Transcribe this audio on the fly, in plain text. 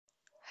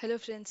Hello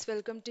friends,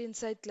 welcome to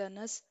Insight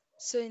Learners.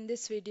 So in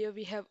this video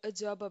we have a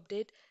job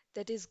update,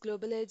 that is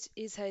GlobalEdge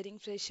is hiring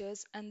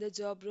freshers and the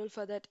job role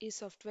for that is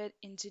software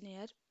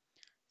engineer.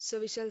 So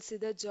we shall see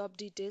the job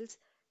details.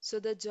 So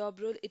the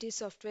job role, it is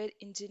software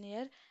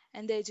engineer,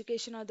 and the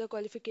education or the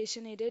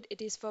qualification needed,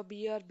 it is for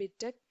BA or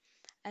BTech.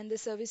 And the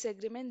service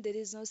agreement, there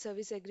is no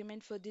service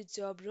agreement for the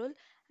job role.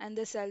 And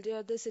the salary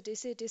or the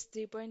CTC, it is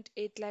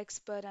 3.8 lakhs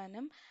per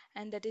annum,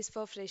 and that is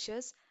for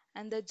freshers.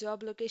 And the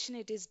job location,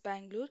 it is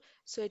Bangalore,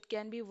 so it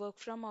can be work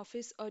from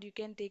office or you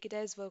can take it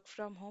as work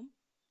from home.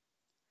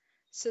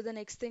 So the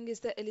next thing is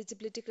the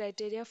eligibility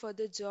criteria for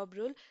the job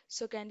role.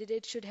 So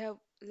candidate should have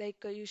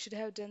you should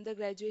have done the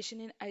graduation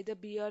in either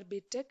B or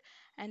BTech,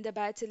 and the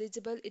batch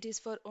eligible, it is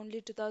for only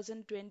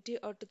 2020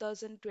 or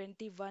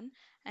 2021,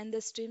 and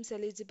the streams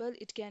eligible,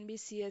 it can be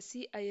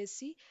CSE,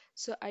 ISC.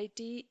 So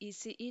IT,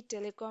 ECE,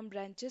 telecom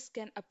branches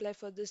can apply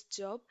for this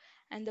job,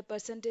 and the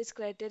percentage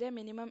criteria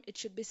minimum, it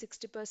should be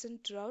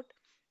 60% throughout,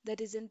 that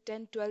is in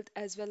 10th, 12th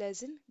as well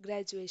as in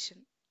graduation.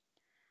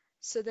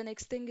 So the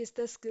next thing is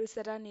the skills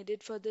that are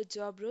needed for the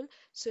job role.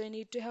 So you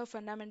need to have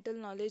fundamental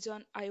knowledge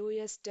on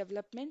iOS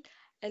development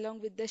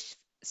along with the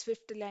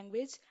Swift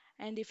language.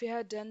 And if you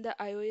have done the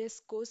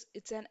iOS course,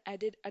 it's an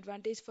added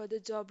advantage for the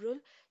job role.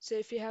 So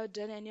if you have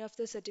done any of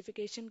the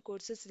certification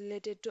courses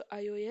related to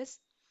iOS,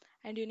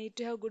 and you need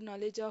to have good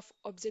knowledge of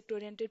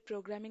object-oriented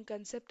programming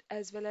concept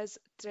as well as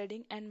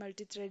threading and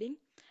multi-threading,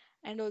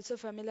 and also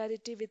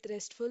familiarity with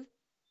RESTful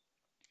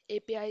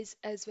APIs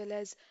as well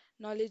as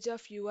knowledge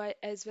of UI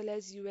as well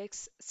as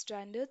UX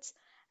standards.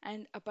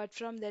 And apart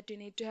from that, you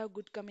need to have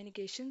good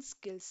communication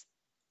skills.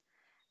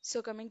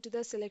 So coming to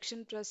the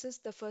selection process,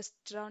 the first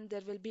round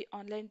there will be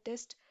online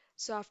test.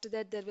 So after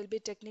that there will be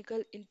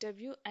technical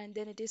interview, and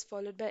then it is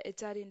followed by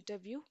HR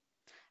interview.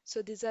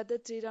 So these are the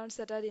three rounds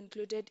that are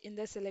included in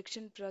the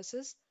selection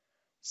process.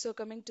 So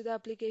coming to the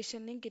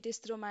application link, it is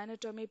through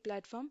Manatomy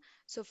platform.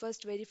 So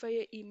first verify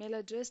your email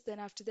address, then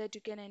after that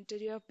you can enter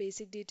your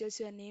basic details,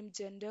 your name,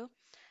 gender,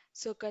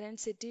 so current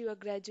city, your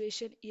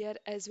graduation year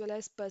as well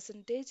as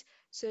percentage.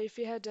 So if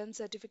you have done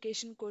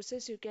certification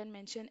courses, you can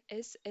mention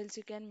yes, else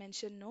you can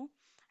mention no,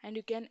 and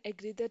you can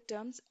agree the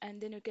terms,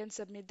 and then you can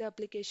submit the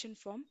application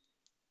form.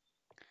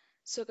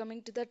 So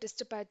coming to the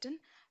test pattern,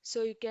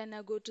 so you can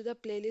go to the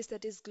playlist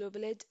that is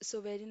GlobalEdge, so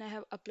wherein I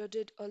have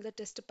uploaded all the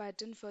test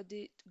pattern for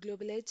the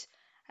GlobalEdge,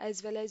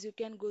 as well as you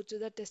can go to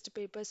the test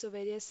paper, so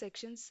various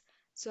sections.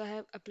 So I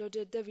have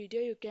uploaded the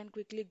video, you can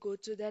quickly go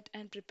through that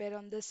and prepare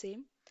on the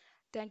same.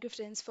 Thank you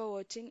friends for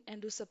watching,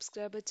 and do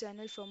subscribe our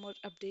channel for more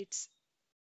updates.